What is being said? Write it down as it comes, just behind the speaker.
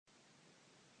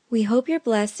We hope you're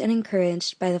blessed and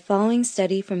encouraged by the following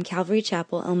study from Calvary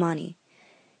Chapel, El Monte.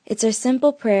 It's our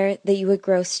simple prayer that you would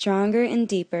grow stronger and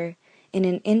deeper in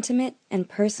an intimate and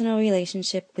personal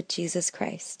relationship with Jesus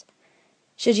Christ.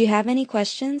 Should you have any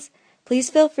questions, please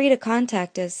feel free to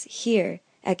contact us here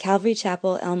at Calvary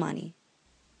Chapel, El Monte.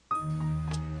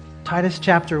 Titus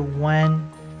chapter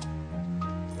 1.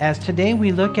 As today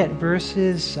we look at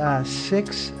verses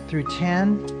 6 through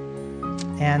 10,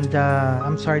 and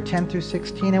 10 through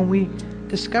 16, and we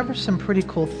discover some pretty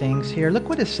cool things here. Look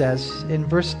what it says in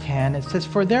verse 10. It says,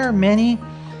 "For there are many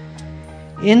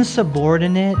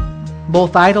insubordinate,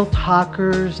 both idle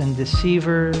talkers and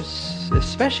deceivers,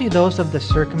 especially those of the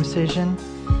circumcision,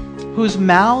 whose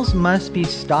mouths must be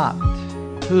stopped,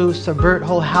 who subvert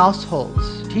whole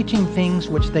households, teaching things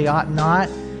which they ought not,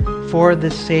 for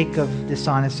the sake of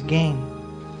dishonest gain.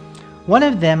 One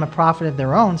of them, a prophet of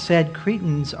their own, said,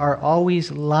 'Cretans are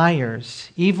always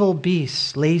liars, evil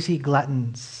beasts, lazy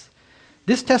gluttons.'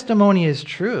 This testimony is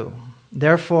true.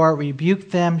 Therefore,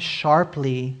 rebuke them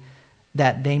sharply,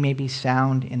 that they may be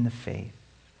sound in the faith."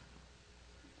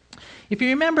 If you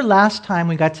remember last time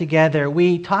we got together,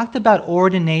 we talked about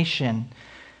ordination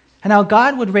and how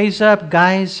God would raise up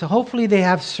guys, hopefully they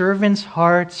have servants'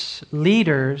 hearts,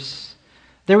 leaders.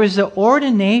 There was the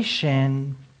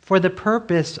ordination for the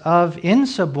purpose of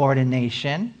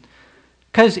insubordination,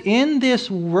 because in this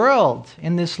world,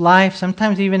 in this life,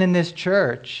 sometimes even in this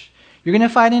church, you're going to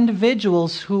find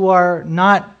individuals who are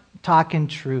not talking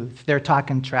truth. They're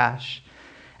talking trash.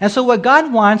 And so what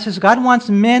God wants is God wants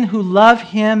men who love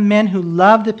Him, men who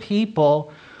love the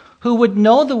people, who would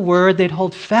know the Word, they'd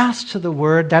hold fast to the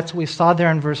Word. That's what we saw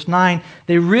there in verse 9.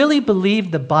 They really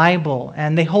believe the Bible,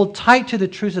 and they hold tight to the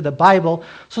truths of the Bible,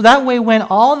 so that way when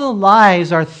all the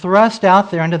lies are thrust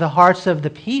out there into the hearts of the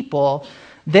people,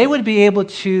 they would be able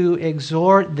to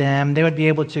exhort them, they would be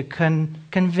able to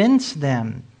convince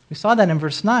them. We saw that in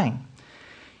verse 9.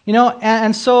 You know,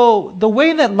 and so the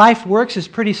way that life works is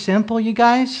pretty simple, you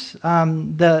guys.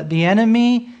 The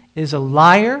enemy is a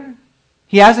liar.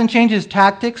 He hasn't changed his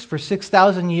tactics for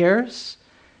 6,000 years,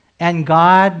 and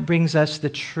God brings us the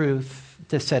truth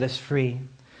to set us free.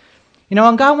 You know,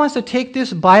 and God wants to take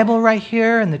this Bible right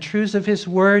here and the truths of His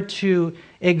Word to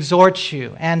exhort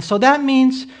you. And so that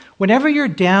means whenever you're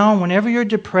down, whenever you're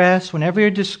depressed, whenever you're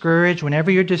discouraged,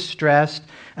 whenever you're distressed,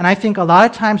 and I think a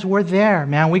lot of times we're there,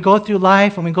 man. We go through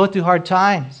life and we go through hard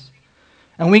times.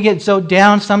 And we get so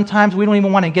down, sometimes we don't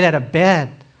even want to get out of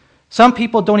bed. Some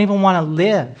people don't even want to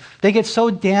live. They get so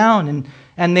down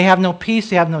and they have no peace,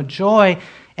 they have no joy.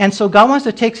 And so God wants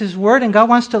to take His Word and God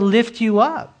wants to lift you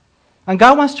up. And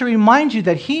God wants to remind you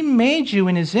that He made you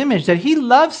in His image, that He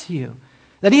loves you,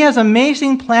 that He has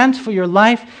amazing plans for your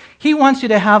life. He wants you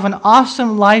to have an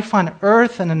awesome life on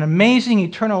earth and an amazing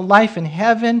eternal life in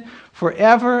heaven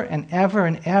forever and ever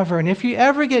and ever. And if you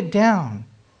ever get down,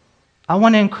 I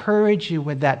want to encourage you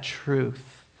with that truth.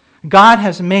 God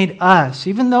has made us,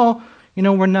 even though, you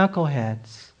know, we're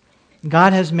knuckleheads,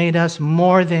 God has made us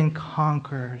more than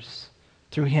conquerors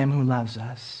through Him who loves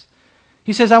us.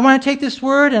 He says, I want to take this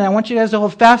word and I want you guys to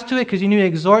hold fast to it because you need to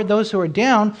exhort those who are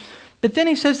down. But then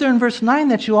He says there in verse 9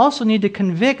 that you also need to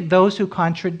convict those who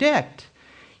contradict.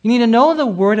 You need to know the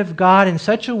Word of God in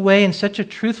such a way, in such a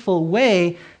truthful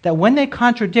way, that when they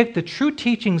contradict the true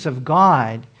teachings of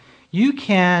God, you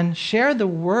can share the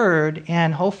Word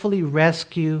and hopefully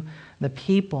rescue the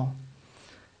people.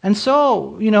 And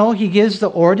so, you know, He gives the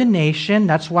ordination.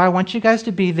 That's why I want you guys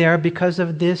to be there, because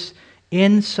of this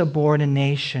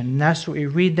insubordination. And that's what we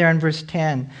read there in verse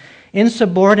 10.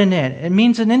 Insubordinate. It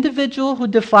means an individual who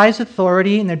defies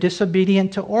authority and they're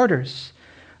disobedient to orders.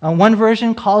 One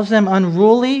version calls them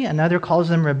unruly, another calls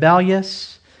them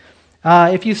rebellious.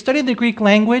 If you study the Greek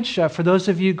language, for those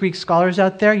of you Greek scholars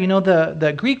out there, you know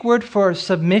the Greek word for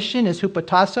submission is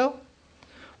hupotasso.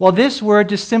 Well, this word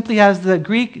just simply has the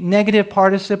Greek negative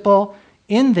participle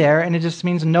in there, and it just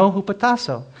means no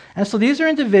hupotasso. And so these are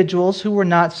individuals who were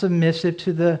not submissive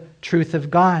to the truth of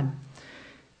God.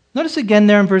 Notice again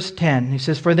there in verse 10, he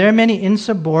says, "For there are many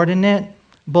insubordinate,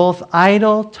 both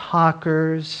idle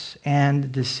talkers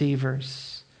and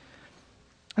deceivers."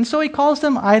 And so he calls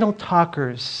them idle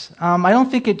talkers. I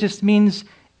don't think it just means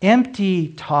empty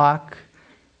talk.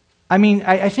 I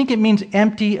think it means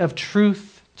empty of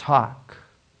truth talk.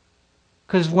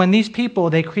 Because when these people,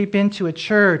 they creep into a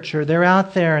church or they're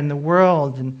out there in the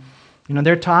world and, you know,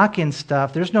 they're talking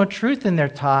stuff, there's no truth in their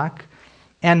talk.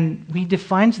 And he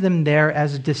defines them there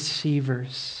as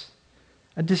deceivers.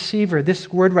 A deceiver.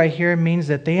 This word right here means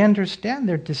that they understand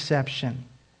their deception.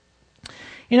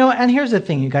 You know, and here's the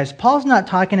thing, you guys. Paul's not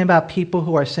talking about people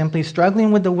who are simply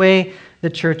struggling with the way the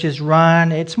church is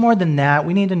run. It's more than that.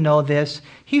 We need to know this.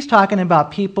 He's talking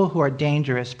about people who are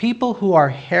dangerous, people who are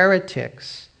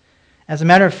heretics. As a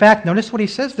matter of fact, notice what he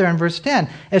says there in verse 10,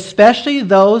 especially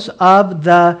those of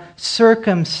the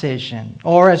circumcision,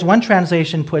 or as one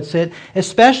translation puts it,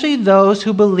 especially those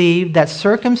who believe that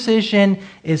circumcision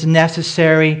is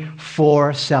necessary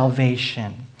for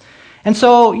salvation. And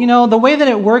so, the way that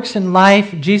it works in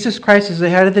life, Jesus Christ is the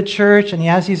head of the church, and he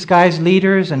has these guys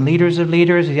leaders and leaders of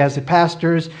leaders. He has the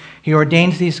pastors. He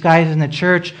ordains these guys in the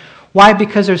church. Why?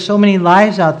 Because there's so many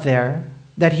lies out there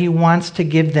that he wants to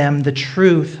give them the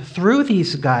truth through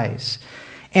these guys.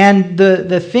 And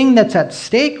the thing that's at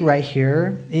stake right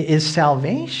here is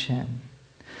salvation.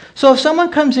 So if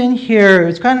someone comes in here,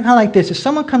 it's kind of like this. If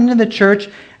someone comes into the church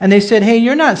and they said, hey,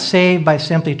 you're not saved by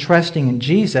simply trusting in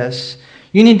Jesus.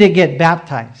 You need to get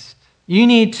baptized. You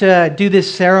need to do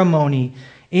this ceremony.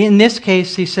 In this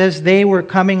case, he says they were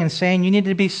coming and saying you need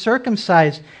to be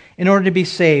circumcised in order to be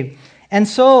saved. And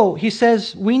so he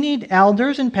says we need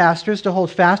elders and pastors to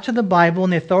hold fast to the Bible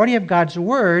and the authority of God's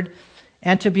Word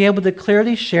and to be able to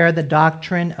clearly share the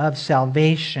doctrine of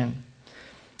salvation.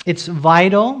 It's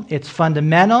vital, it's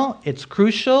fundamental, it's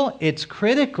crucial, it's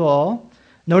critical.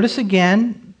 Notice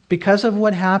again, because of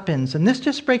what happens. And this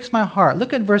just breaks my heart.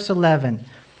 Look at verse 11.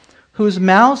 Whose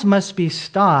mouths must be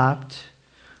stopped,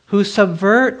 who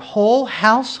subvert whole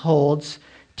households,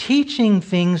 teaching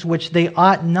things which they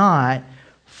ought not,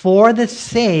 for the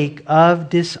sake of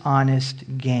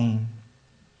dishonest gain.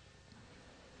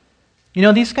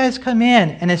 These guys come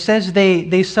in, and it says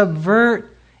they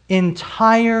subvert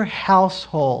entire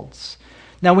households.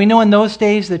 Now, we know in those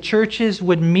days the churches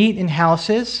would meet in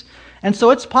houses, and so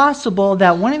it's possible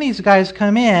that one of these guys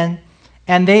come in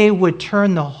and they would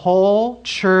turn the whole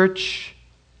church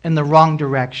in the wrong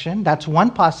direction. That's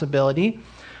one possibility.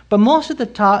 But most of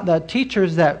the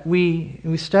teachers that we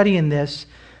study in this,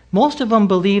 most of them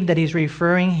believe that he's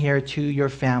referring here to your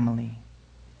family.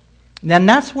 Then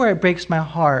that's where it breaks my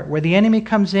heart, where the enemy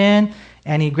comes in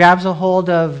and he grabs a hold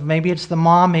of, maybe it's the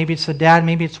mom, maybe it's the dad,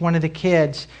 maybe it's one of the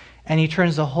kids, and he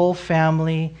turns the whole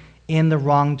family in the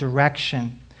wrong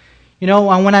direction.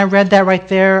 When I read that right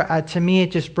there, to me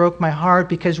it just broke my heart,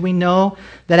 because we know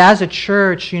that as a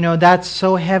church, that's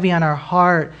so heavy on our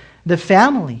heart. The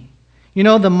family,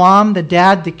 the mom, the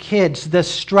dad, the kids, the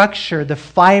structure, the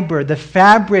fiber, the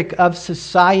fabric of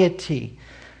society.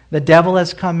 The devil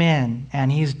has come in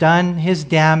and he's done his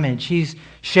damage. He's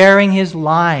sharing his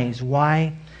lies.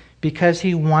 Why? Because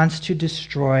he wants to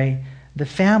destroy the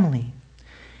family.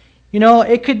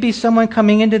 It could be someone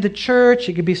coming into the church.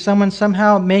 It could be someone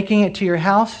somehow making it to your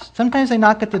house. Sometimes they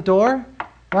knock at the door,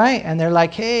 right? And they're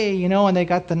like, hey, and they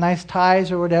got the nice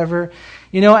ties or whatever,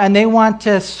 and they want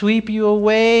to sweep you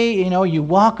away. You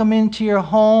welcome them into your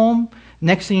home.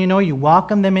 Next thing you know, you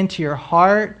welcome them into your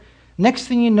heart. Next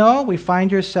thing you know, we find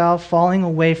yourself falling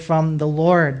away from the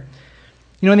Lord.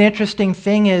 The interesting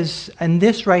thing is, in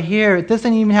this right here, it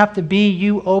doesn't even have to be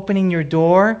you opening your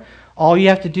door. All you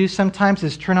have to do sometimes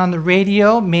is turn on the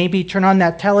radio, maybe turn on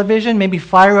that television, maybe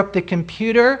fire up the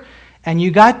computer, and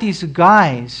you got these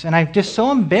guys, and I'm just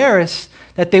so embarrassed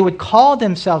that they would call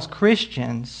themselves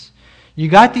Christians. You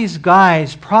got these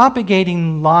guys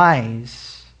propagating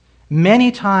lies.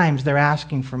 Many times they're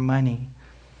asking for money.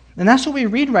 And that's what we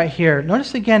read right here.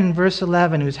 Notice again in verse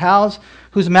 11,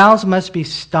 whose mouths must be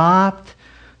stopped,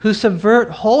 who subvert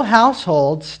whole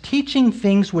households, teaching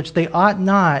things which they ought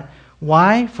not.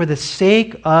 Why? For the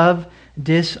sake of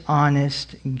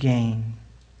dishonest gain.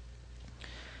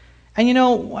 And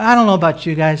I don't know about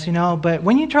you guys, but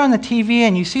when you turn on the TV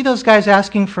and you see those guys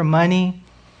asking for money,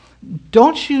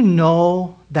 don't you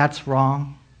know that's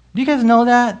wrong? Do you guys know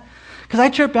that? Because I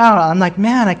trip out. I'm like,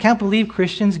 man, I can't believe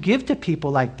Christians give to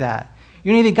people like that.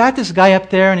 They got this guy up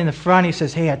there and in the front, he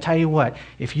says, hey, I tell you what,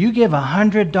 if you give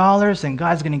 $100, then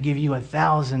God's going to give you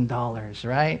 $1,000,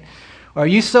 right? Or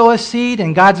you sow a seed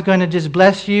and God's going to just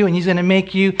bless you and he's going to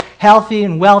make you healthy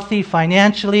and wealthy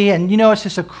financially. And it's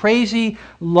just a crazy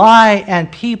lie, and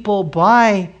people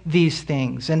buy these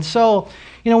things. And so,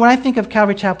 when I think of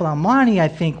Calvary Chapel El Monte, I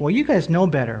think, well, you guys know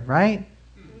better, right?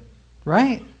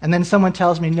 Right? And then someone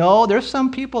tells me, no, there's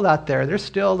some people out there, they're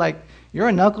still like, you're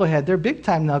a knucklehead. They're big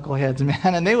time knuckleheads,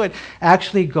 man. And they would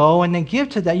actually go and they give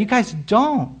to that. You guys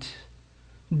don't.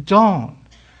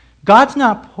 God's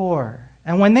not poor.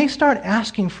 And when they start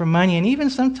asking for money, and even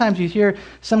sometimes you hear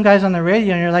some guys on the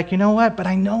radio and you're like, you know what, but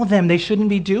I know them. They shouldn't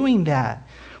be doing that.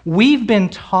 We've been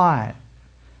taught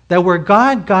that where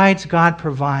God guides, God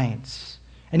provides.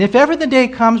 And if ever the day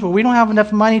comes where we don't have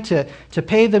enough money to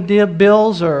pay the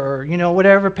bills or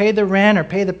whatever, pay the rent or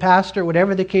pay the pastor,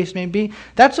 whatever the case may be,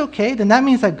 that's okay. Then that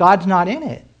means that God's not in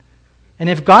it. And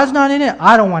if God's not in it,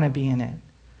 I don't want to be in it.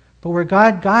 But where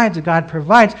God guides and God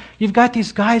provides, you've got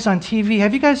these guys on TV.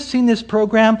 Have you guys seen this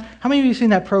program? How many of you have seen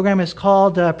that program? It's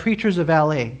called Preachers of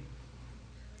LA.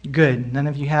 Good. None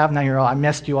of you have. Now I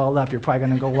messed you all up. You're probably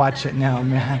going to go watch it now,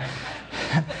 man.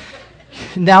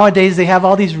 Nowadays, they have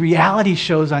all these reality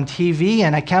shows on TV,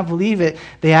 and I can't believe it.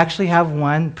 They actually have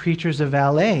one, Preachers of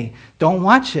LA. Don't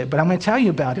watch it, but I'm going to tell you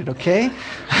about it, okay?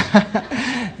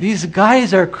 These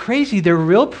guys are crazy. They're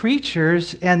real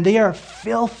preachers, and they are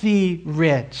filthy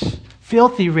rich.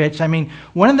 Filthy rich. I mean,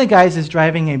 one of the guys is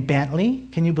driving a Bentley.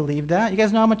 Can you believe that? You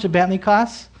guys know how much a Bentley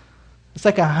costs? It's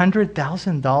like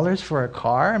 $100,000 for a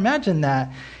car. Imagine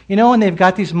that. You know, and they've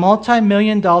got these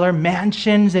multi-million-dollar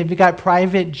mansions. They've got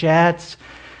private jets.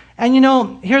 And, you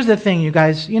know, here's the thing, you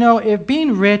guys. You know, if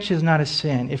being rich is not a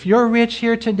sin, if you're rich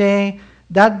here today,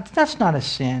 that's not a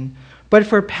sin. But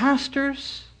for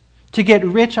pastors to get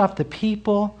rich off the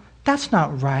people, that's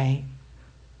not right.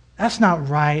 That's not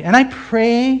right. And I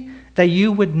pray that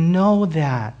you would know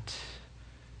that.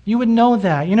 You would know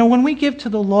that. You know, when we give to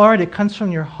the Lord, it comes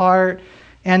from your heart,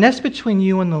 and that's between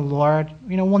you and the Lord.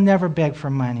 You know, we'll never beg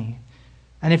for money.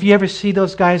 And if you ever see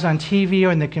those guys on TV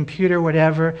or in the computer or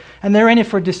whatever, and they're in it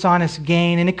for dishonest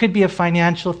gain, and it could be a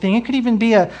financial thing, it could even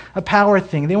be a power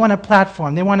thing. They want a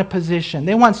platform, they want a position,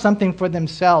 they want something for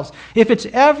themselves. If it's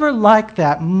ever like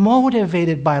that,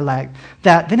 motivated by like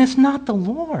that, then it's not the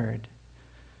Lord.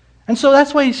 And so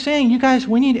that's why he's saying, you guys,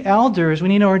 we need elders, we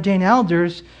need to ordain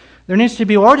elders. There needs to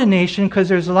be ordination because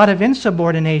there's a lot of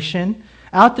insubordination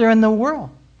out there in the world.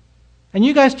 And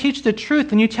you guys teach the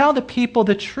truth and you tell the people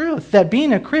the truth, that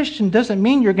being a Christian doesn't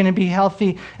mean you're going to be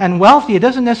healthy and wealthy. It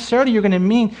doesn't necessarily you're going to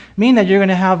mean that you're going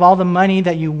to have all the money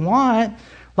that you want.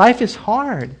 Life is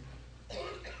hard.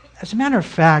 As a matter of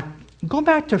fact, go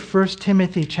back to 1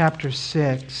 Timothy chapter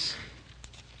 6.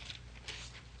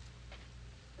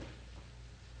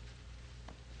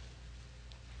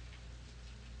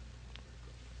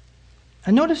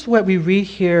 And notice what we read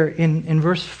here in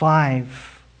verse 5.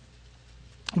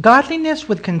 Godliness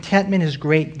with contentment is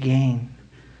great gain.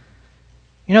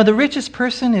 You know, the richest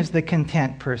person is the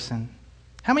content person.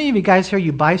 How many of you guys here,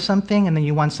 you buy something and then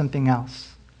you want something else?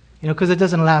 You know, because it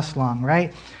doesn't last long,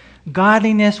 right?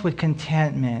 Godliness with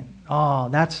contentment. Oh,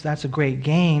 that's a great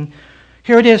gain.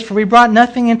 Here it is. For we brought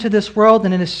nothing into this world,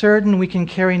 and it is certain we can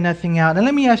carry nothing out. And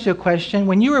let me ask you a question.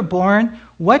 When you were born,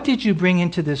 what did you bring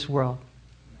into this world?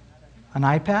 An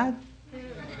iPad?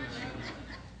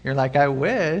 You're like, I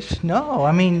wish. No,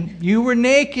 I mean, you were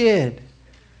naked.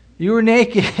 You were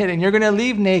naked, and you're going to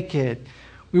leave naked.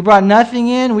 We brought nothing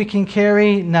in, we can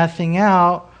carry nothing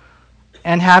out.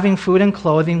 And having food and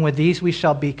clothing, with these we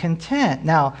shall be content.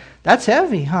 Now, that's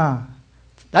heavy, huh?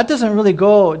 That doesn't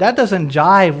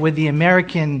jive with the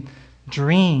American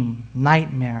dream,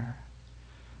 nightmare.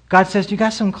 God says, you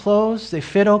got some clothes? They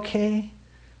fit okay?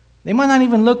 They might not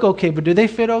even look okay, but do they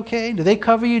fit okay? Do they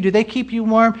cover you? Do they keep you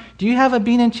warm? Do you have a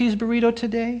bean and cheese burrito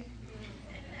today?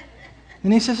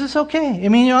 And he says, it's okay. I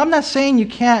mean, you know, I'm not saying you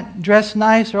can't dress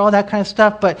nice or all that kind of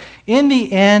stuff, but in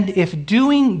the end, if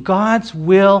doing God's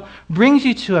will brings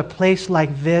you to a place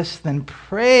like this, then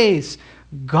praise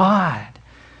God.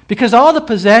 Because all the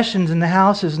possessions and the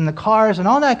houses and the cars and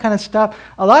all that kind of stuff,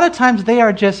 a lot of times they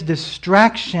are just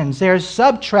distractions. They are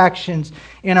subtractions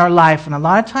in our life. And a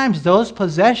lot of times those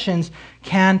possessions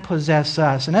can possess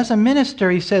us. And as a minister,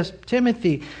 he says,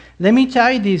 Timothy, let me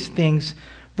tell you these things.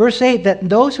 Verse 8, that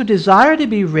those who desire to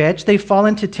be rich, they fall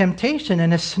into temptation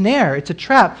and a snare. It's a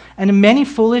trap. And many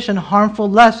foolish and harmful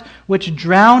lusts, which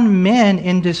drown men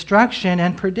in destruction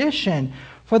and perdition.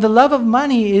 For the love of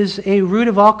money is a root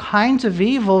of all kinds of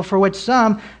evil, for which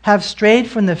some have strayed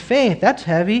from the faith. That's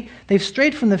heavy. They've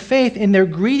strayed from the faith in their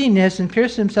greediness and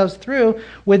pierced themselves through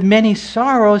with many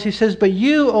sorrows. He says, but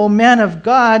you, O man of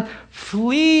God,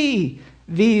 flee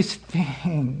these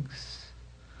things.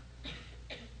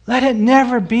 Let it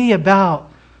never be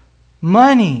about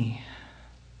money.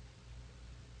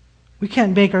 We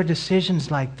can't make our decisions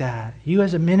like that. You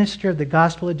as a minister of the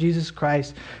gospel of Jesus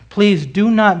Christ, please do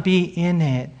not be in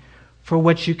it for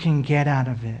what you can get out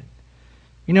of it.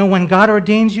 You know, when God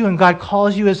ordains you and God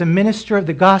calls you as a minister of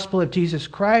the gospel of Jesus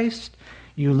Christ,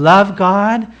 you love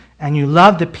God and you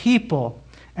love the people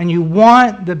and you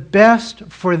want the best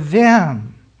for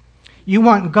them. You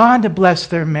want God to bless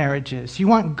their marriages. You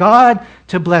want God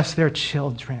to bless their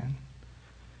children.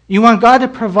 You want God to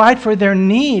provide for their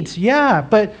needs, yeah,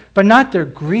 but not their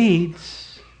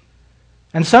greeds.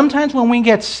 And sometimes when we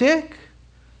get sick,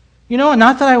 you know,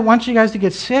 not that I want you guys to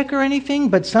get sick or anything,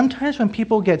 but sometimes when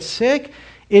people get sick,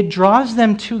 it draws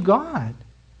them to God.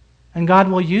 And God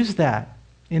will use that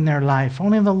in their life.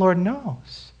 Only the Lord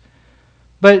knows.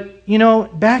 But,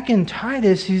 back in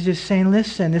Titus, he's just saying,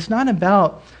 listen, it's not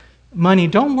about money.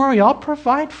 Don't worry, I'll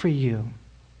provide for you.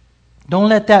 Don't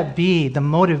let that be the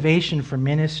motivation for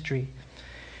ministry.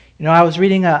 I was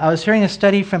hearing a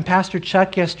study from Pastor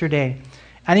Chuck yesterday,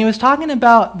 and he was talking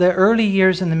about the early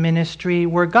years in the ministry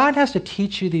where God has to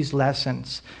teach you these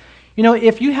lessons.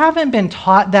 If you haven't been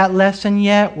taught that lesson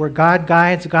yet, where God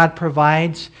guides, God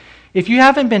provides, if you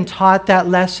haven't been taught that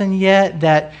lesson yet,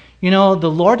 that, the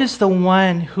Lord is the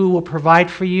one who will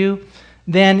provide for you,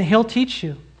 then He'll teach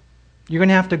you. You're going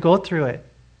to have to go through it,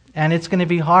 and it's going to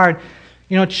be hard.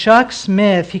 Chuck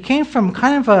Smith, he came from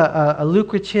kind of a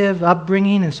lucrative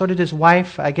upbringing, and so did his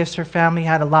wife. I guess her family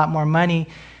had a lot more money.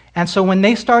 And so when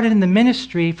they started in the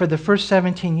ministry for the first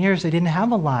 17 years, they didn't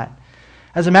have a lot.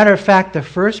 As a matter of fact, the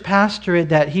first pastorate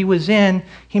that he was in,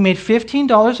 he made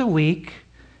 $15 a week,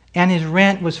 and his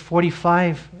rent was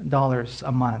 $45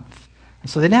 a month. And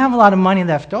so they didn't have a lot of money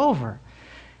left over.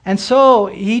 And so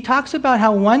he talks about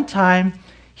how one time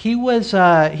he was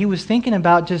thinking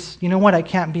about just, I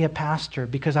can't be a pastor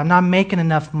because I'm not making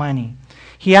enough money.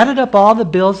 He added up all the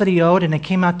bills that he owed, and it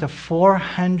came out to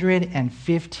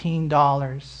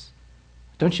 $415.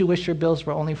 Don't you wish your bills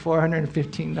were only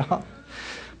 $415?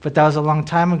 But that was a long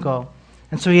time ago.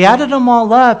 And so he added them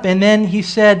all up, and then he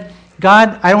said,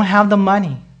 God, I don't have the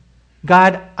money.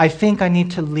 God, I think I need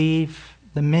to leave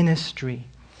the ministry.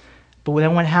 But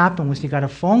then what happened was he got a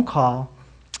phone call,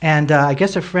 and I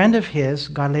guess a friend of his,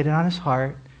 God laid it on his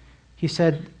heart. He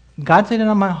said, God's laid it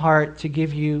on my heart to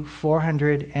give you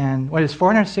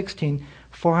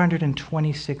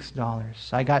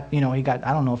 $426. I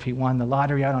don't know if he won the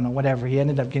lottery, I don't know, whatever. He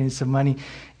ended up getting some money,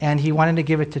 and he wanted to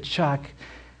give it to Chuck.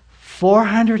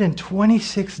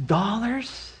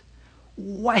 $426?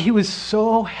 Why, he was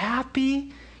so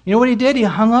happy. You know what he did? He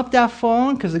hung up that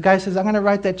phone because the guy says, I'm going to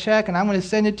write that check and I'm going to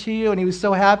send it to you. And he was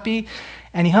so happy.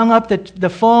 And he hung up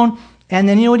the phone. And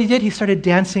then you know what he did? He started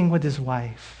dancing with his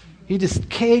wife. He just,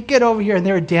 get over here. And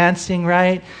they were dancing,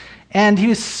 right? And he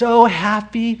was so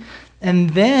happy. And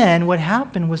then what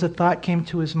happened was a thought came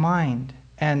to his mind.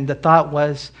 And the thought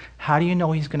was, how do you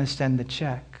know he's going to send the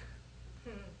check?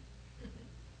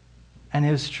 And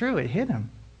it was true. It hit him.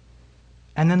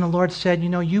 And then the Lord said,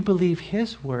 you believe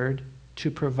His word to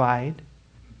provide,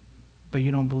 but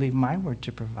you don't believe my word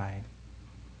to provide.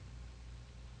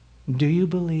 Do you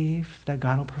believe that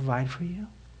God will provide for you?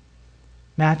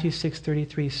 Matthew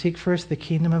 6:33, seek first the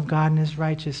kingdom of God and His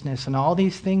righteousness, and all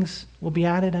these things will be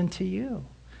added unto you.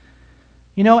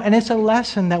 And it's a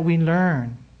lesson that we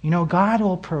learn. God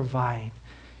will provide.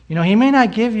 He may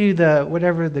not give you the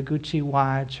Gucci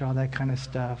watch, all that kind of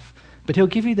stuff, but He'll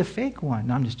give you the fake one.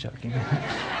 No, I'm just joking.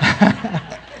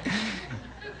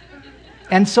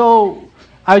 And so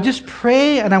I just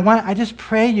pray, and I just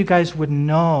pray you guys would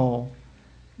know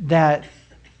that,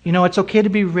 it's okay to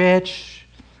be rich,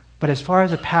 but as far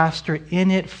as a pastor,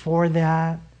 in it for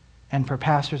that, and for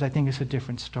pastors, I think it's a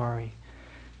different story.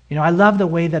 I love the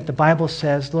way that the Bible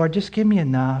says, Lord, just give me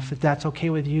enough, if that's okay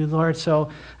with you, Lord, so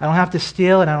I don't have to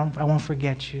steal and I won't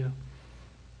forget you.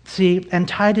 See, and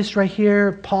Titus right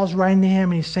here, Paul's writing to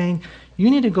him and he's saying, you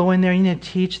need to go in there, you need to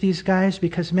teach these guys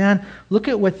because, man, look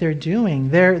at what they're doing.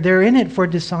 They're in it for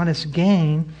dishonest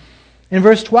gain. In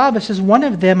verse 12, it says, one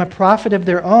of them, a prophet of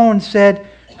their own, said,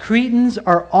 Cretans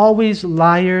are always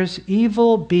liars,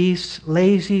 evil beasts,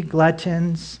 lazy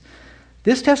gluttons.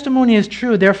 This testimony is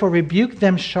true, therefore rebuke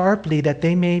them sharply that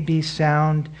they may be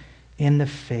sound in the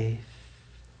faith.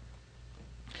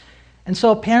 And so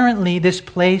apparently this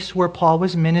place where Paul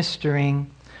was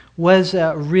ministering was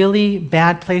a really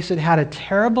bad place. It had a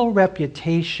terrible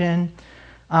reputation.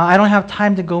 I don't have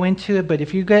time to go into it, but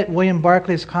if you get William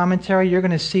Barclay's commentary, you're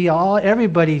going to see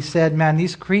everybody said, man,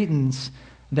 these Cretans,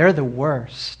 they're the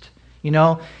worst.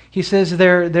 He says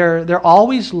they're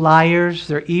always liars,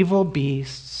 they're evil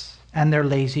beasts, and they're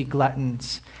lazy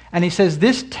gluttons. And he says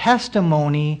this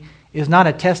testimony is not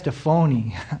a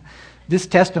testiphony. This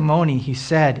testimony, he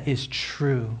said, is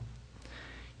true.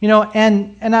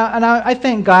 And I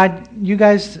thank God, you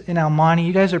guys in Almani,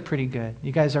 you guys are pretty good.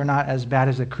 You guys are not as bad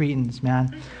as the Cretans,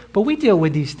 man. But we deal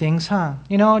with these things, huh?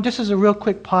 Just as a real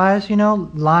quick pause,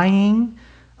 lying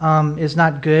is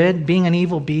not good. Being an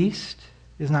evil beast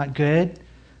is not good.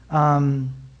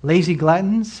 Lazy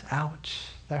gluttons, ouch,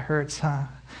 that hurts, huh?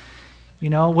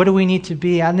 What do we need to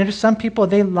be? And there's some people,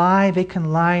 they lie, they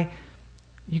can lie.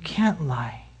 You can't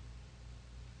lie.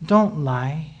 Don't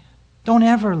lie. Don't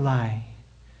ever lie.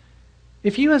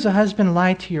 If you as a husband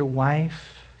lie to your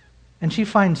wife and she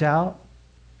finds out,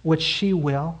 which she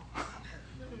will,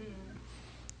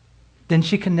 then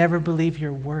she can never believe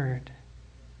your word.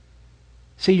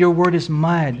 See, your word is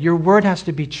mud. Your word has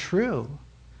to be true.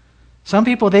 Some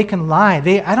people, they can lie.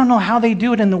 I don't know how they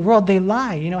do it in the world. They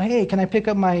lie. Hey, can I pick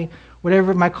up my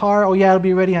car? Oh, yeah, it'll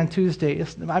be ready on Tuesday.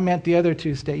 I meant the other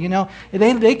Tuesday.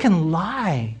 They can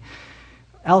lie.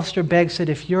 Alistair Begg said,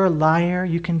 if you're a liar,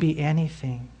 you can be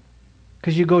anything.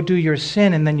 Because you go do your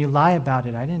sin and then you lie about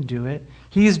it. I didn't do it.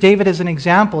 He used David as an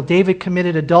example. David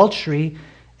committed adultery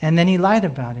and then he lied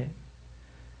about it.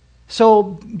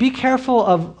 So be careful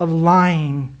of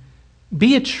lying.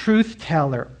 Be a truth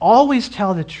teller. Always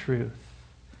tell the truth.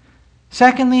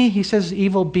 Secondly, he says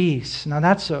evil beasts. Now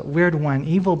that's a weird one.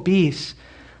 Evil beasts.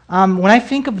 When I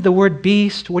think of the word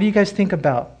beast, what do you guys think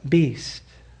about? Beast.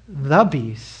 The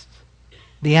beast.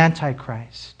 The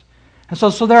Antichrist. And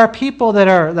so there are people that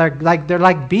are they're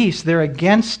like beasts. They're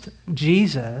against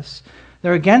Jesus.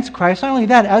 They're against Christ. Not only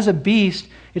that, as a beast,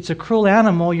 it's a cruel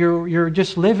animal. You're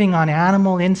just living on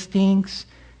animal instincts,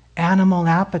 animal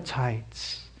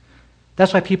appetites.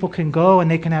 That's why people can go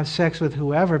and they can have sex with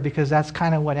whoever, because that's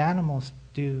kind of what animals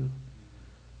do.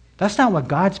 That's not what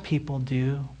God's people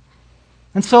do.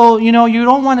 And so, you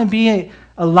don't want to be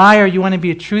a liar. You want to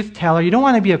be a truth teller. You don't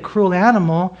want to be a cruel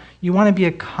animal. You want to be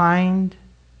a kind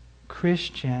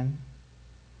Christian.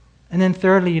 And then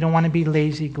thirdly, you don't want to be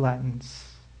lazy gluttons.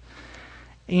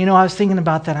 And, I was thinking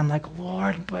about that. I'm like,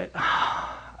 Lord, but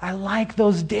I like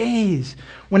those days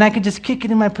when I could just kick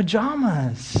it in my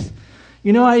pajamas.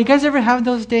 You guys ever have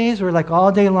those days where like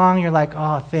all day long you're like,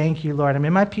 oh, thank you, Lord. I'm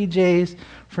in my PJs.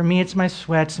 For me, it's my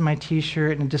sweats and my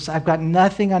T-shirt, and I've got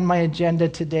nothing on my agenda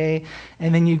today.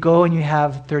 And then you go and you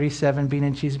have 37 bean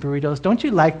and cheese burritos. Don't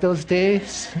you like those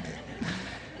days?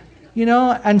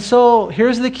 And so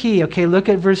here's the key. Okay, look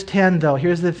at verse 10, though.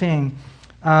 Here's the thing.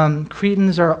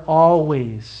 Cretans are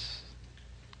always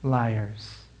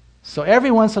liars. So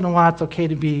every once in a while, it's okay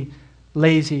to be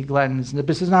lazy gluttons.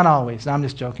 This is not always. No, I'm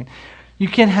just joking. You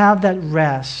can have that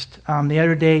rest.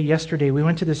 Yesterday, we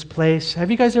went to this place. Have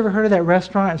you guys ever heard of that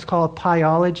restaurant? It's called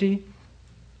Pieology.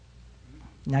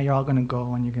 Now you're all going to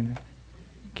go and you're going to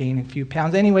gain a few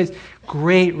pounds. Anyways,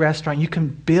 great restaurant. You can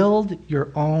build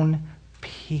your own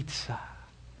pizza.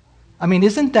 I mean,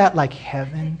 isn't that like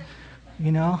heaven?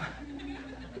 And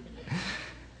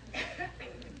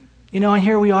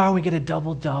here we are, we get a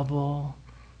double-double.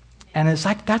 And it's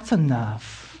like, that's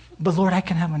enough. But Lord, I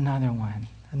can have another one.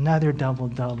 Another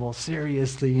double-double.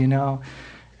 Seriously, And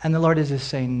the Lord is just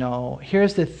saying, no.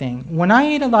 Here's the thing. When I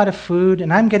eat a lot of food,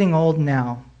 and I'm getting old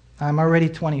now. I'm already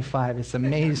 25. It's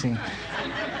amazing.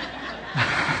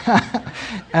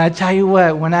 And I tell you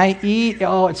what, when I eat,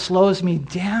 it slows me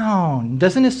down.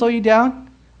 Doesn't it slow you down?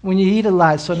 When you eat a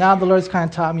lot. So now the Lord's kind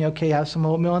of taught me, okay, have some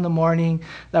oatmeal in the morning.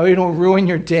 That way you don't ruin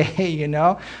your day,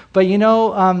 But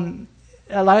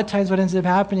a lot of times what ends up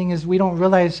happening is we don't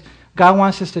realize God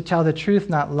wants us to tell the truth,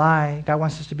 not lie. God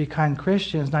wants us to be kind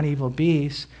Christians, not evil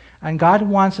beasts. And God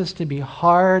wants us to be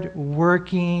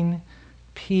hard-working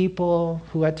people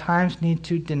who at times need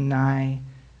to deny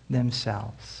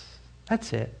themselves.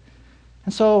 That's it.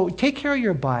 And so take care of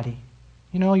your body.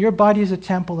 Your body is a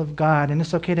temple of God, and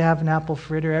it's okay to have an apple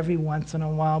fritter every once in a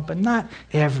while, but not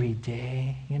every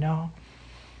day,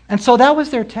 And so that was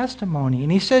their testimony.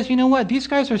 And he says, you know what? These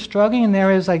guys are struggling in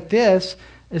areas like this.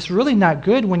 It's really not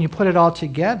good when you put it all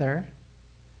together,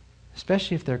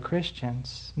 especially if they're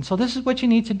Christians. And so this is what you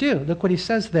need to do. Look what he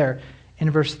says there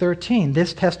in verse 13.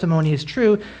 This testimony is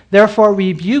true. Therefore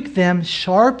rebuke them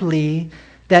sharply,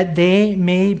 that they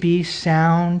may be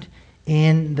sound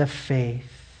in the faith.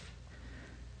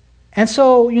 And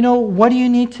so, what do you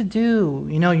need to do?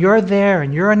 You're there,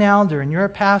 and you're an elder, and you're a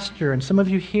pastor, and some of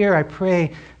you here, I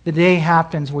pray, the day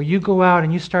happens where you go out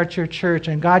and you start your church,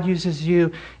 and God uses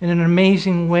you in an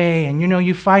amazing way, and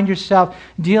you find yourself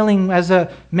dealing as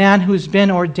a man who's been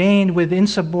ordained with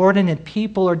insubordinate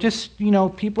people, or just,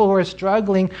 people who are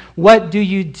struggling. What do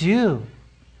you do?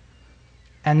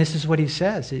 And this is what he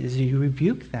says, is you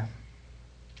rebuke them.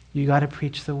 You got to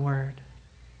preach the word.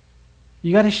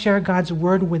 You got to share God's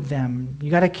word with them. You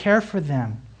got to care for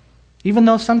them. Even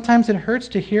though sometimes it hurts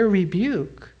to hear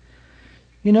rebuke.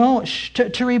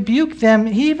 To rebuke them,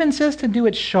 he even says to do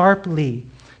it sharply.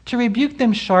 To rebuke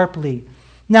them sharply.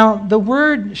 Now, the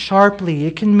word sharply,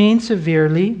 it can mean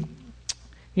severely.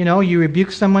 You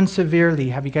rebuke someone severely.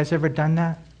 Have you guys ever done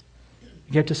that?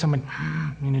 You get to someone,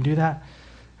 do that?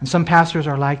 And some pastors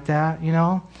are like that,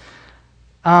 I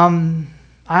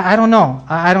don't know.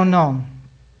 I don't know.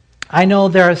 I know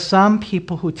there are some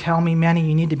people who tell me, Manny,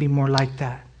 you need to be more like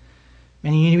that.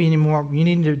 And you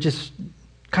need to just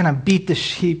kind of beat the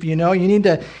sheep, You need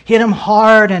to hit them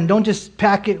hard, and don't just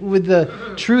pack it with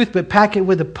the truth, but pack it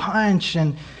with a punch.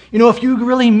 And, if you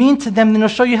really mean to them, then it'll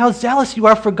show you how zealous you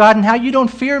are for God and how you don't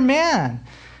fear man.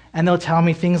 and they'll tell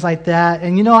me things like that.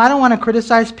 And I don't want to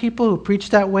criticize people who preach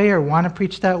that way or want to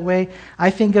preach that way. I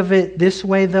think of it this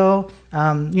way, though.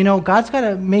 God's got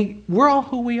to we're all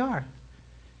who we are.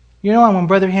 And when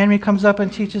Brother Henry comes up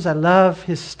and teaches, I love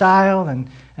his style, and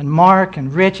Mark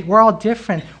and Rich. We're all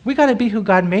different. We got to be who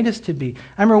God made us to be.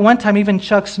 I remember one time even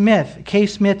Chuck Smith, Kay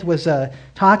Smith, was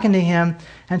talking to him,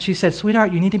 and she said,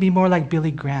 "Sweetheart, you need to be more like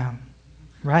Billy Graham,"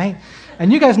 right?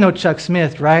 And you guys know Chuck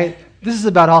Smith, right? This is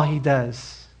about all he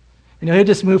does. He'll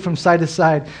just move from side to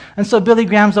side. And so Billy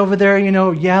Graham's over there,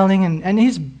 yelling, and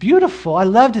he's beautiful. I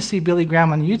love to see Billy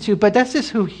Graham on YouTube, but that's just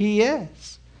who he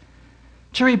is.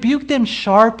 To rebuke them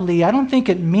sharply, I don't think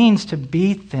it means to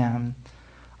beat them.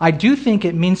 I do think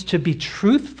it means to be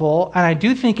truthful, and I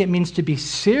do think it means to be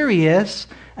serious,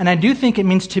 and I do think it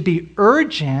means to be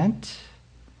urgent,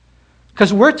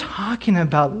 because we're talking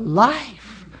about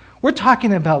life. We're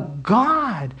talking about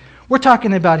God. We're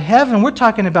talking about heaven. We're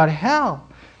talking about hell.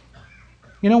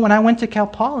 When I went to Cal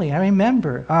Poly, I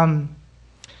remember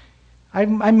I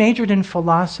majored in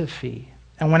philosophy,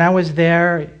 and when I was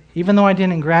there, even though I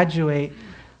didn't graduate,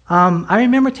 I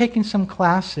remember taking some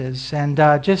classes, and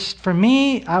just for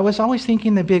me, I was always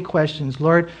thinking the big questions.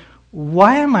 Lord,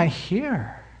 why am I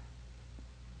here?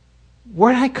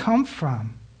 Where did I come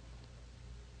from?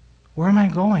 Where am I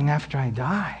going after I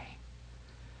die?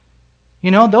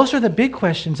 Those are the big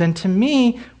questions. And to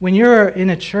me, when you're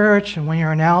in a church and when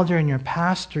you're an elder and you're a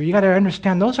pastor, you got to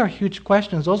understand those are huge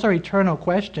questions. Those are eternal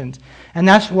questions. And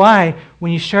that's why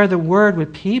when you share the word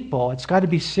with people, it's got to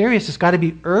be serious. It's got to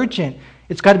be urgent.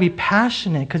 It's got to be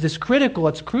passionate, because it's critical,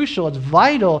 it's crucial, it's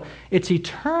vital, it's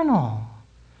eternal.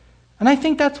 And I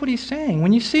think that's what he's saying.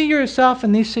 When you see yourself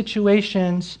in these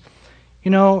situations,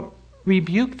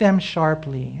 rebuke them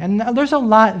sharply. And there's a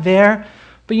lot there.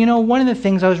 But one of the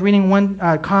things, I was reading one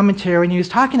commentary, and he was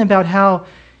talking about how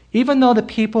even though the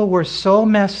people were so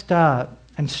messed up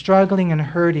and struggling and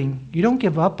hurting, you don't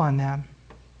give up on them.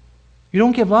 You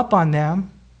don't give up on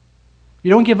them. You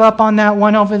don't give up on that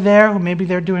one over there who maybe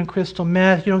they're doing crystal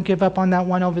meth. You don't give up on that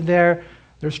one over there.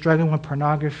 They're struggling with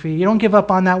pornography. You don't give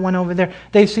up on that one over there.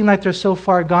 They seem like they're so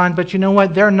far gone, but you know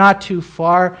what? They're not too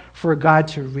far for God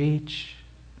to reach.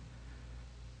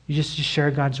 You just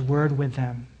share God's word with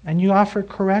them, and you offer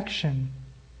correction.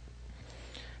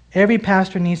 Every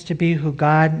pastor needs to be who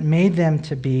God made them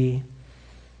to be.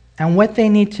 And what they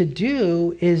need to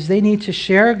do is they need to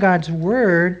share God's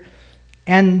word,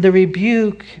 and the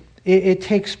rebuke, it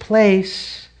takes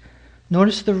place.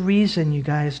 Notice the reason, you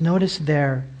guys. Notice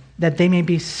there, that they may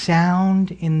be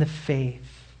sound in the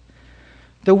faith.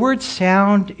 The word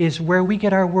sound is where we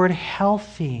get our word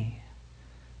healthy.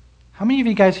 How many of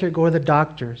you guys here go to the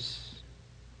doctors?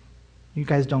 You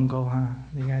guys don't go, huh?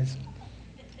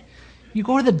 You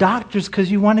go to the doctors because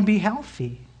you want to be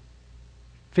healthy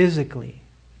physically.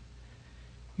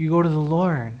 You go to the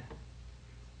Lord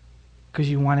because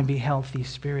you want to be healthy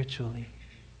spiritually.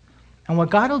 And what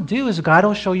God will do is God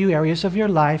will show you areas of your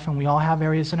life, and we all have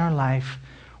areas in our life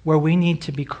where we need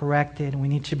to be corrected, we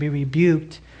need to be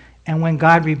rebuked. And when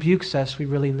God rebukes us, we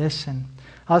really listen.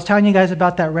 I was telling you guys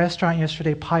about that restaurant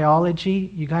yesterday,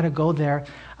 Pieology. You got to go there.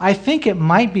 I think it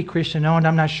might be Christian-owned,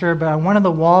 I'm not sure, but on one of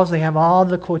the walls they have all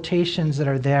the quotations that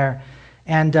are there.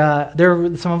 And there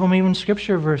are some of them even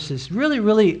scripture verses. Really,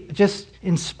 really just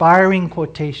inspiring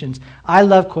quotations. I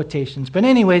love quotations. But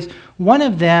anyways, one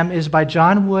of them is by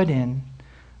John Wooden,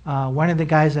 one of the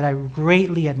guys that I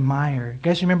greatly admire. You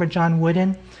guys remember John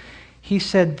Wooden? He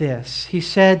said this. He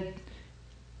said,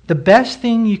 "The best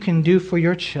thing you can do for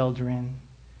your children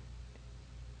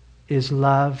is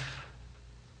love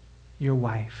your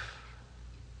wife."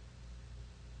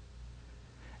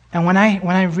 And when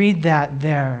I read that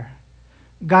there,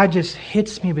 God just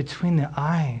hits me between the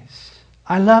eyes.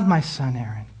 I love my son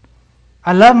Aaron.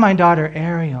 I love my daughter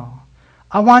Ariel.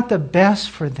 I want the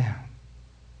best for them.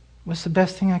 What's the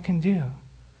best thing I can do?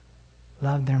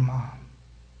 Love their mom.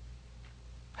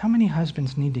 How many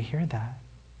husbands need to hear that?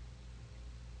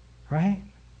 Right?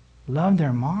 Love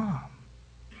their mom.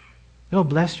 It'll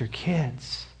bless your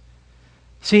kids.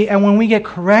 See, and when we get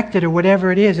corrected or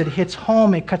whatever it is, it hits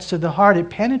home, it cuts to the heart, it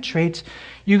penetrates.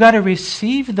 You got to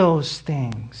receive those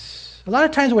things. A lot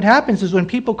of times what happens is when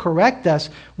people correct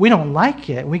us, we don't like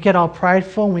it. We get all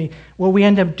prideful. What we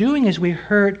end up doing is we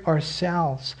hurt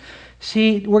ourselves.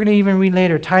 See, we're going to even read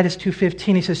later, Titus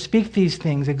 2:15, he says, "Speak these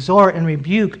things, exhort and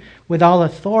rebuke with all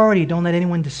authority. Don't let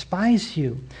anyone despise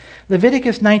you."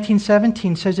 Leviticus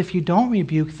 19:17 says, if you don't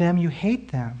rebuke them, you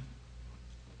hate them.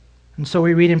 And so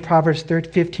we read in Proverbs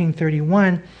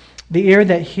 15:31, "The ear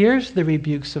that hears the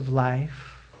rebukes of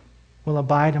life will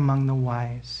abide among the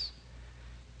wise."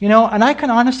 And I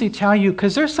can honestly tell you,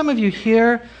 because there's some of you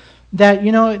here that,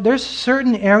 there's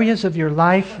certain areas of your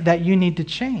life that you need to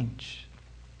change.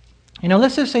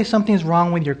 Let's just say something's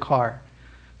wrong with your car.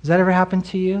 Does that ever happen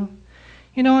to you?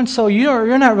 And so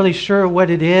you're not really sure what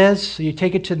it is, so you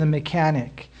take it to the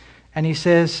mechanic. And he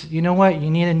says, you know what,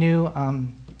 you need a new,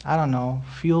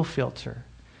 fuel filter.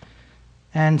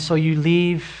 And so you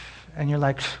leave, and you're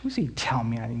like, who's he telling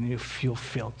me I need a new fuel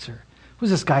filter? Who's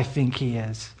this guy think he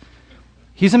is?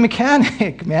 He's a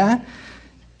mechanic, man.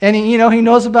 And he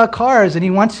knows about cars, and he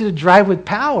wants you to drive with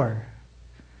power.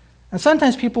 And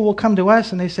sometimes people will come to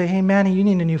us, and they say, hey, Manny, you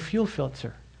need a new fuel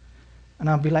filter. And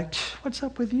I'll be like, what's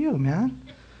up with you, man?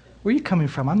 Where are you coming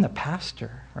from? I'm the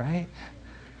pastor, right?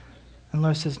 And the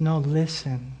Lord says, no,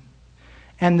 listen.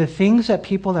 And the things that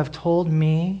people have told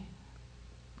me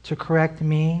to correct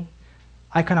me,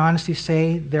 I can honestly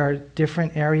say there are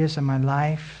different areas in my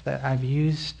life that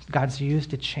God's used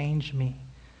to change me.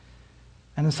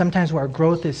 And then sometimes where our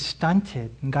growth is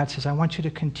stunted, and God says, I want you to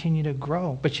continue to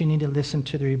grow, but you need to listen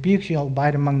to the rebukes. You'll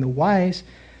abide among the wise.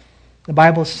 The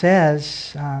Bible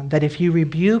says that if you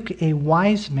rebuke a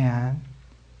wise man,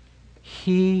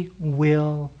 he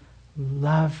will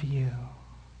love you.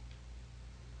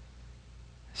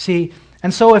 See,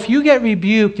 and so if you get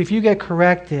rebuked, if you get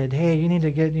corrected, hey, you need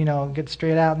to get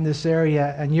straight out in this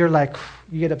area, and you're like,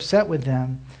 you get upset with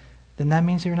them, then that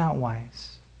means you're not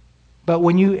wise. But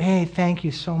when hey, thank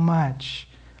you so much.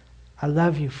 I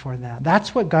love you for that.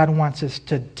 That's what God wants us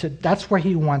to that's where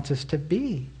he wants us to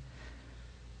be.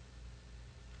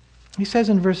 He says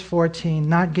in verse 14,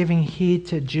 not giving heed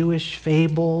to Jewish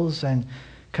fables and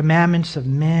commandments of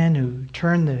men who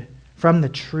turn from the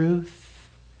truth.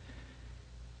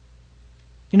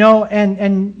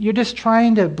 And you're just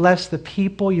trying to bless the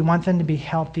people. You want them to be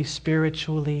healthy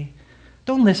spiritually.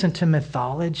 Don't listen to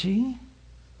mythology.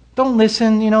 Don't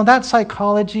listen, that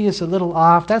psychology is a little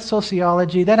off. That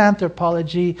sociology, that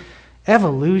anthropology,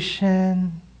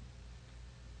 evolution.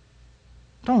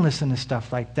 Don't listen to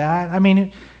stuff like that. I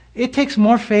mean, it takes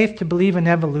more faith to believe in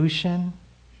evolution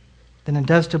than it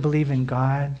does to believe in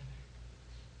God.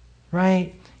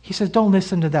 Right? He says, don't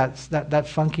listen to that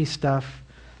funky stuff.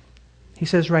 He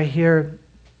says right here,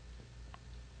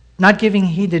 not giving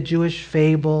heed to Jewish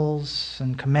fables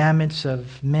and commandments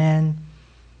of men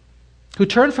who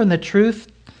turn from the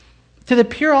truth. To the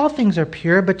pure all things are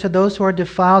pure, but to those who are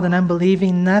defiled and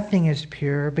unbelieving nothing is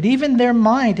pure. But even their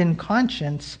mind and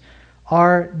conscience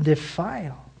are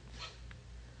defiled.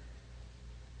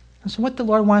 And so what the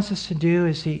Lord wants us to do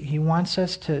is He wants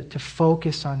us to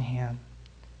focus on Him.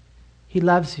 He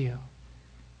loves you.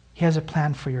 He has a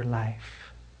plan for your life.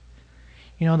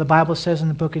 The Bible says in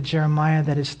the book of Jeremiah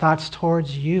that His thoughts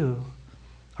towards you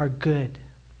are good.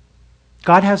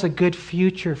 God has a good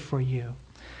future for you.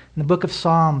 In the book of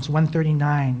Psalms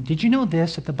 139, did you know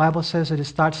this, that the Bible says that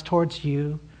His thoughts towards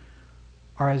you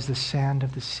are as the sand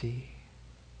of the sea?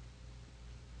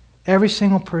 Every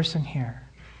single person here.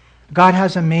 God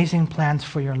has amazing plans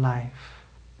for your life.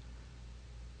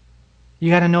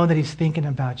 You got to know that He's thinking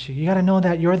about you. You got to know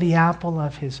that you're the apple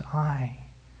of His eye.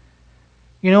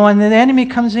 And the enemy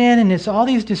comes in and it's all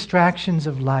these distractions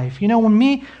of life. When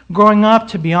me growing up,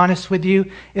 to be honest with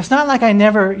you, it's not like I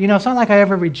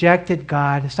ever rejected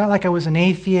God. It's not like I was an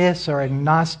atheist or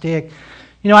agnostic.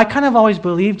 I kind of always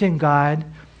believed in God,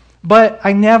 but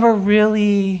I never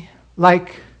really, paid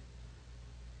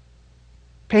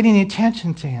any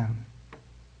attention to Him.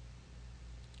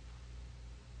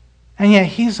 And yet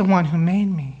He's the one who made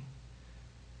me.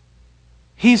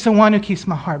 He's the one who keeps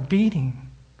my heart beating.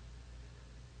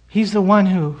 He's the one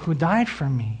who died for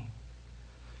me.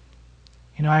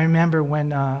 I remember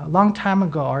when, a long time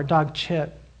ago, our dog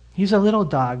Chip, he's a little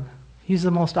dog. He's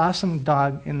the most awesome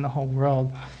dog in the whole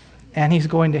world. And he's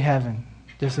going to heaven,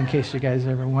 just in case you guys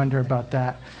ever wonder about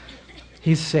that.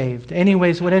 He's saved.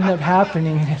 Anyways, what ended up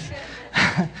happening is,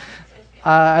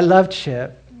 I love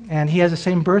Chip, and he has the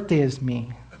same birthday as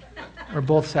me. We're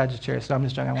both Sagittarius, so I'm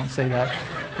just joking, I won't say that.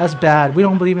 That's bad. We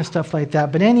don't believe in stuff like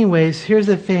that. But anyways, here's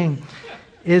the thing.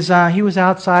 He was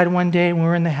outside one day when we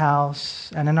were in the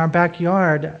house, and in our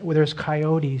backyard where there's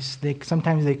coyotes.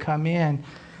 Sometimes they come in,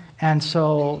 and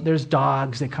so there's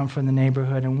dogs that come from the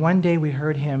neighborhood. And one day we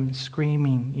heard him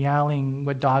screaming, yelling,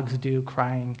 what dogs do,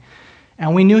 crying,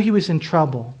 and we knew he was in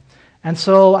trouble. And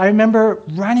so I remember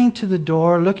running to the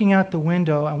door, looking out the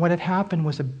window, and what had happened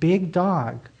was a big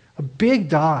dog,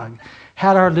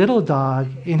 had our little dog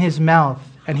in his mouth,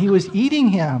 and he was eating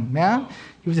him, man.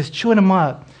 He was just chewing him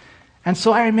up. And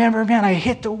so I remember, man, I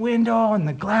hit the window and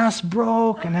the glass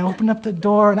broke and I opened up the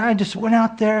door and I just went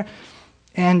out there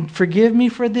and forgive me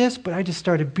for this, but I just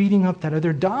started beating up that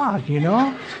other dog,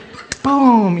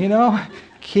 boom,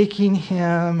 kicking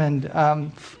him. And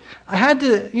I had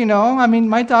to,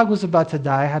 my dog was about to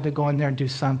die. I had to go in there and do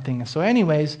something. So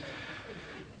anyways,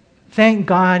 thank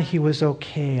God he was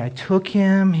okay. I took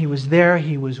him. He was there.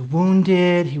 He was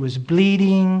wounded. He was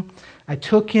bleeding. I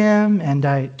took him, and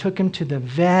I took him to the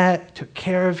vet, took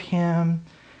care of him.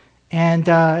 And,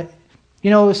 it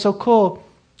was so cool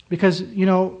because,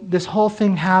 this whole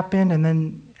thing happened, and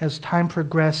then as time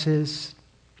progresses,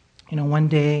 one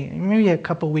day, maybe a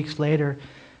couple weeks later,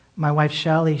 my wife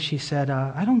Shelly, she said,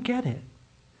 I don't get it.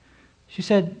 She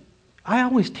said, I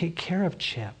always take care of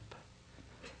Chip.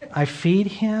 I feed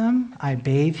him, I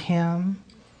bathe him,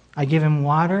 I give him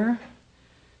water,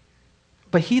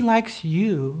 but he likes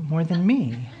you more than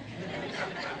me.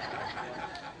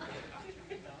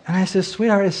 And I said,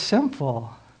 sweetheart, it's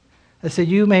simple. I said,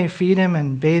 you may feed him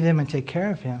and bathe him and take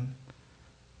care of him,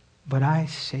 but I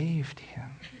saved him.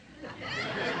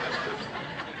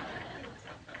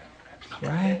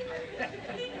 Right?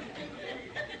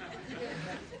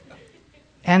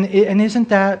 And isn't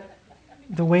that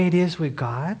the way it is with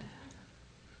God?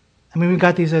 I mean, we've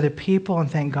got these other people, and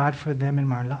thank God for them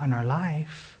in our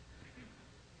life.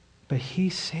 But He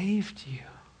saved you.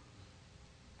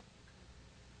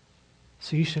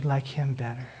 So you should like Him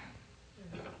better.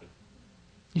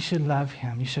 You should love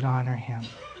Him. You should honor Him.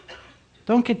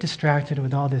 Don't get distracted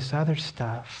with all this other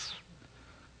stuff.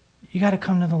 You got to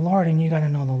come to the Lord, and you got to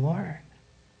know the Lord.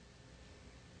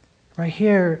 Right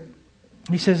here,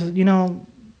 he says,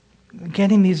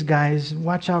 getting these guys,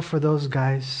 watch out for those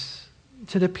guys.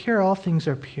 To the pure, all things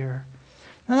are pure.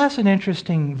 Now that's an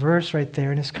interesting verse right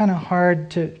there, and it's kind of hard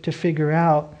to figure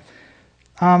out.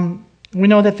 We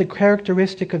know that the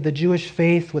characteristic of the Jewish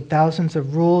faith with thousands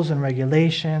of rules and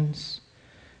regulations,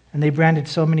 and they branded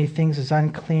so many things as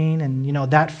unclean,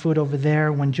 and that food over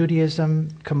there, when Judaism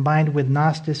combined with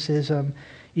Gnosticism,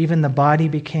 even the body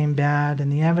became bad, and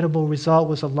the inevitable result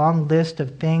was a long list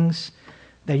of things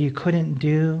that you couldn't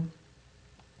do.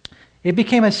 It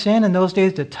became a sin in those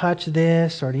days to touch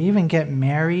this or to even get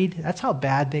married. That's how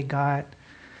bad they got.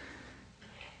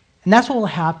 And that's what will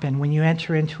happen when you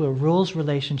enter into a rules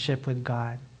relationship with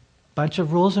God. A bunch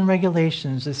of rules and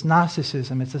regulations. It's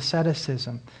Gnosticism. It's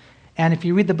asceticism. And if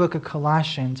you read the book of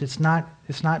Colossians, it's not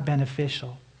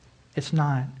beneficial. It's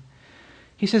not.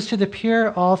 He says, to the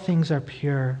pure, all things are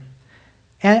pure.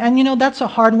 And that's a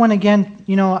hard one. Again,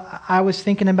 I was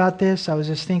thinking about this. I was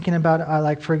just thinking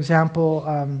about, for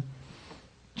example,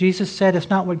 Jesus said it's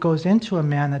not what goes into a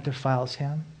man that defiles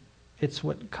him. It's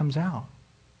what comes out.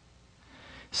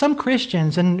 Some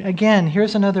Christians, and again,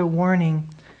 here's another warning,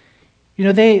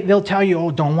 they'll tell you,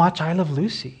 oh, don't watch I Love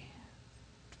Lucy.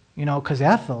 Because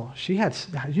Ethel, she had,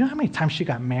 how many times she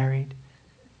got married?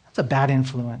 That's a bad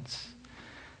influence.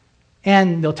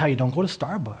 And they'll tell you, don't go to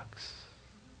Starbucks.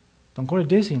 Don't go to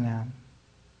Disneyland.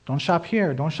 Don't shop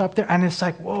here. Don't shop there. And it's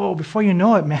like, whoa, before you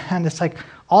know it, man, it's like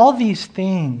all these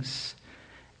things.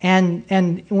 And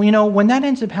when that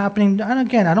ends up happening, and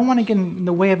again, I don't want to get in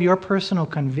the way of your personal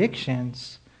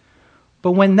convictions,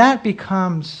 but when that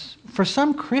becomes, for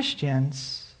some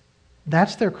Christians,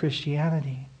 that's their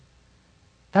Christianity.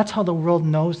 That's how the world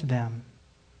knows them.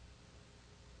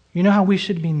 You know how we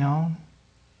should be known?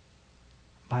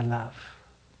 By love.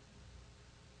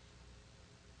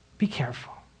 Be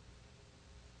careful.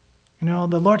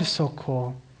 The Lord is so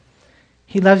cool.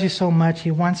 He loves you so much.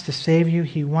 He wants to save you.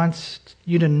 He wants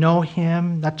you to know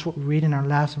Him. That's what we read in our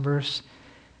last verse.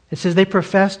 It says, they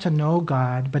profess to know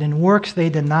God, but in works they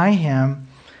deny Him,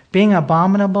 being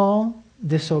abominable,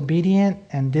 disobedient,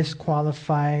 and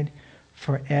disqualified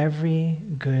for every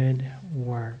good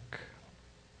work.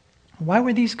 Why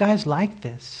were these guys like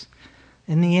this?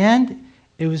 In the end,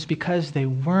 it was because they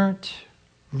weren't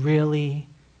really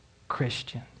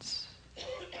Christians.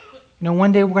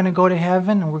 One day we're going to go to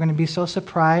heaven and we're going to be so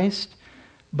surprised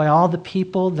by all the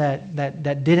people that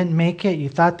didn't make it. You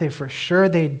thought for sure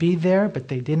they'd be there, but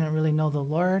they didn't really know the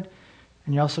Lord.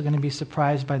 And you're also going to be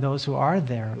surprised by those who are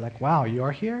there. Like, wow,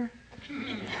 you're here?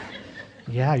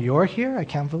 Yeah, you're here? I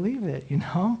can't believe it,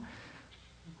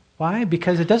 Why?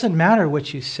 Because it doesn't matter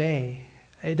what you say.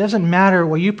 It doesn't matter.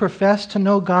 Well, you profess to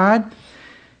know God,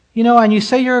 and you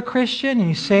say you're a Christian, and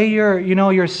you say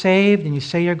you're saved, and you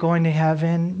say you're going to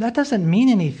heaven. That doesn't mean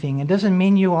anything. It doesn't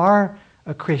mean you are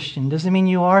a Christian. It doesn't mean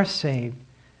you are saved.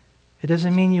 It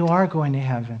doesn't mean you are going to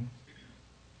heaven.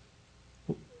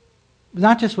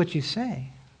 Not just what you say.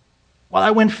 Well,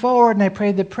 I went forward and I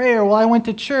prayed the prayer. Well, I went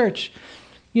to church.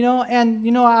 I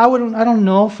don't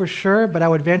know for sure, but I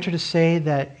would venture to say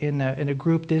that in a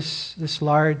group this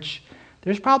large,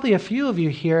 there's probably a few of you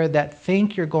here that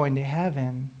think you're going to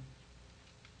heaven,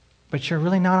 but you're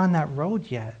really not on that road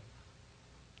yet.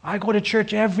 I go to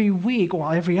church every week.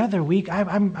 Well, every other week,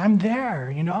 I'm there,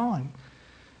 And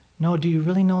no, do you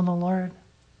really know the Lord?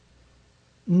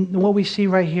 What we see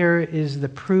right here is the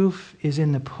proof is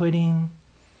in the pudding,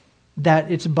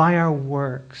 that it's by our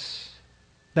works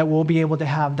that we'll be able to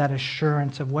have that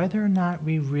assurance of whether or not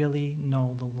we really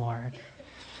know the Lord.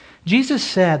 Jesus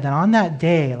said that on that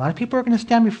day, a lot of people are going to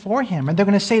stand before him and they're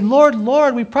going to say, Lord,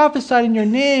 Lord, we prophesied in your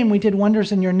name, we did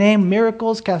wonders in your name,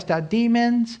 miracles, cast out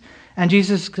demons. And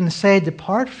Jesus is going to say,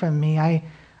 depart from me,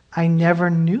 I never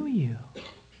knew you,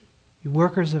 you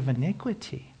workers of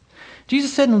iniquity.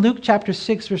 Jesus said in Luke chapter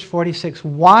 6, verse 46,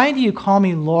 why do you call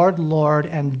me Lord, Lord,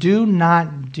 and do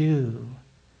not do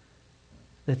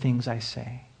the things I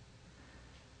say?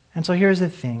 And so here's the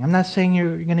thing. I'm not saying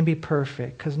you're going to be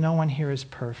perfect, because no one here is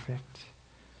perfect.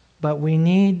 But we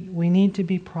need to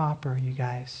be proper, you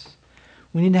guys.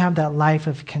 We need to have that life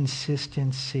of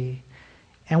consistency.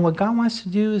 And what God wants to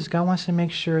do is God wants to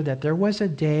make sure that there was a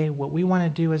day, what we want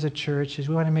to do as a church is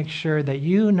we want to make sure that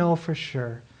you know for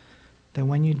sure that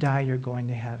when you die, you're going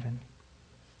to heaven.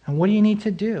 And what do you need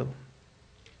to do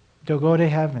to go to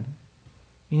heaven?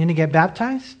 You need to get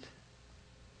baptized?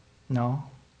 No.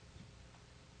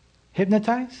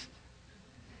 Hypnotized?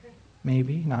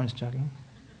 Maybe. No, I'm just joking.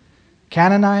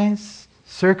 Canonized?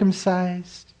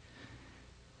 Circumcised?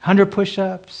 100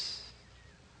 push-ups?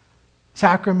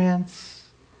 Sacraments?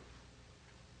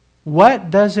 What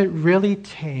does it really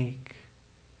take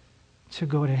to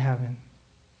go to heaven?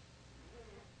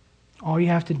 All you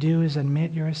have to do is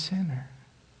admit you're a sinner.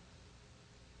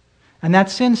 And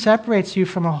that sin separates you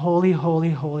from a holy,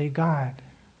 holy, holy God.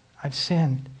 I've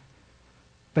sinned.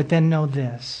 But then know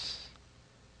this,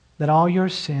 that all your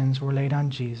sins were laid on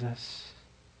Jesus.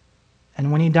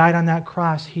 And when he died on that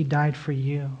cross, he died for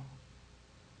you.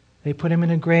 They put him in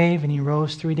a grave and he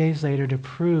rose 3 days later to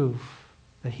prove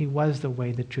that he was the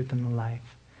way, the truth, and the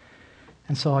life.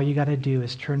 And so all you got to do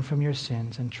is turn from your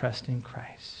sins and trust in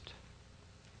Christ.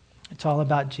 It's all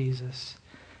about Jesus.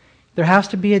 There has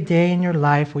to be a day in your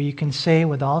life where you can say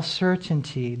with all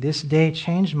certainty, this day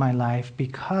changed my life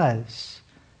because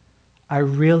I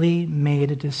really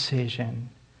made a decision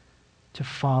to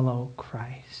follow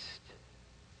Christ.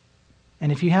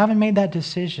 And if you haven't made that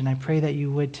decision, I pray that you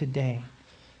would today.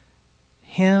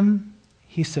 Him,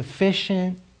 he's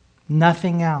sufficient,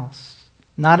 nothing else.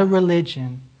 Not a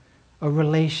religion, a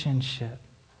relationship.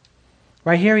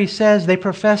 Right here he says, they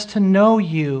profess to know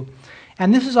you.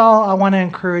 And this is all I want to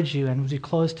encourage you, and as we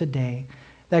close today,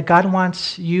 that God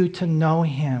wants you to know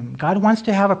him. God wants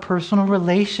to have a personal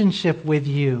relationship with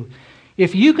you.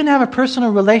 If you can have a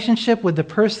personal relationship with the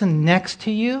person next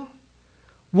to you,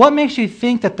 what makes you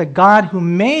think that the God who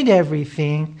made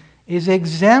everything is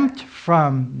exempt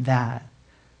from that?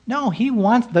 No, he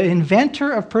wants, the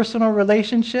inventor of personal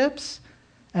relationships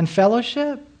and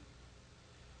fellowship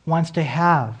wants to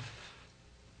have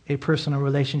a personal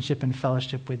relationship and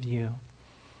fellowship with you.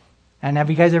 And have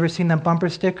you guys ever seen the bumper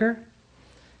sticker?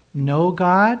 Know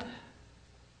God,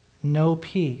 know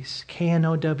peace.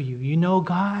 K-N-O-W. You know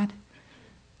God,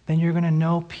 then you're going to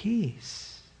know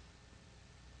peace.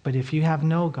 But if you have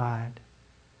no God,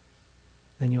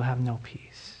 then you'll have no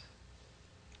peace.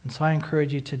 And so I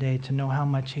encourage you today to know how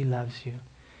much he loves you.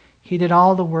 He did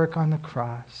all the work on the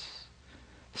cross.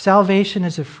 Salvation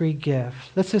is a free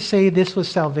gift. Let's just say this was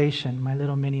salvation, my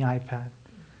little mini iPad.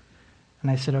 And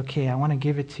I said, okay, I want to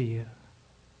give it to you.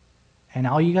 And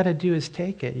all you got to do is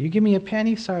take it. You give me a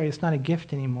penny? Sorry, it's not a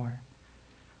gift anymore.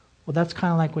 Well, that's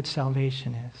kind of like what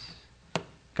salvation is.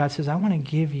 God says, I want to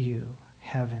give you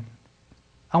heaven.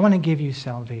 I want to give you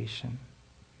salvation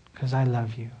because I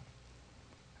love you.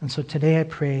 And so today I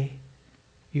pray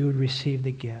you would receive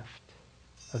the gift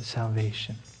of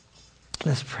salvation.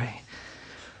 Let's pray.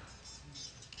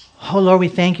 Oh, Lord, we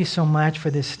thank you so much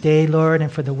for this day, Lord,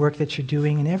 and for the work that you're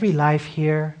doing in every life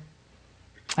here.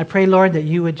 I pray, Lord, that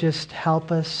you would just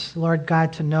help us, Lord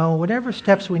God, to know whatever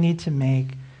steps we need to make.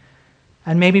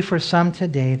 And maybe for some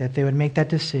today that they would make that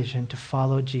decision to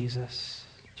follow Jesus,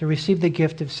 to receive the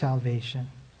gift of salvation.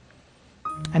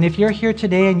 And if you're here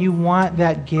today and you want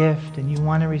that gift and you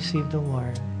want to receive the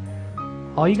Lord,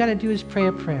 all you got to do is pray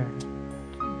a prayer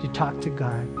to talk to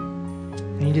God.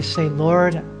 And you just say,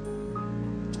 Lord,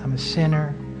 I'm a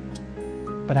sinner,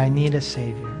 but I need a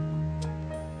Savior.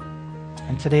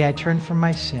 And today I turn from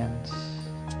my sins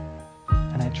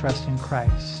and I trust in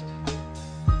Christ.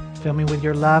 Fill me with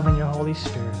your love and your Holy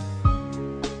Spirit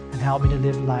and help me to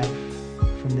live life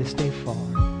from this day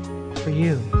forward for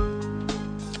you.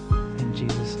 In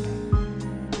Jesus' name.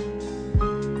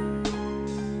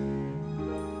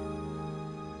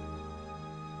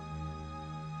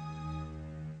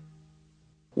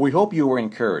 We hope you were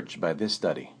encouraged by this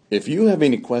study. If you have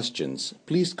any questions,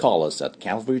 please call us at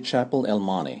Calvary Chapel El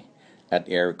Monte at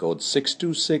area code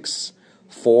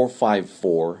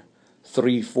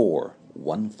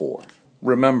 626-454-3414.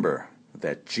 Remember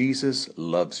that Jesus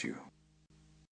loves you.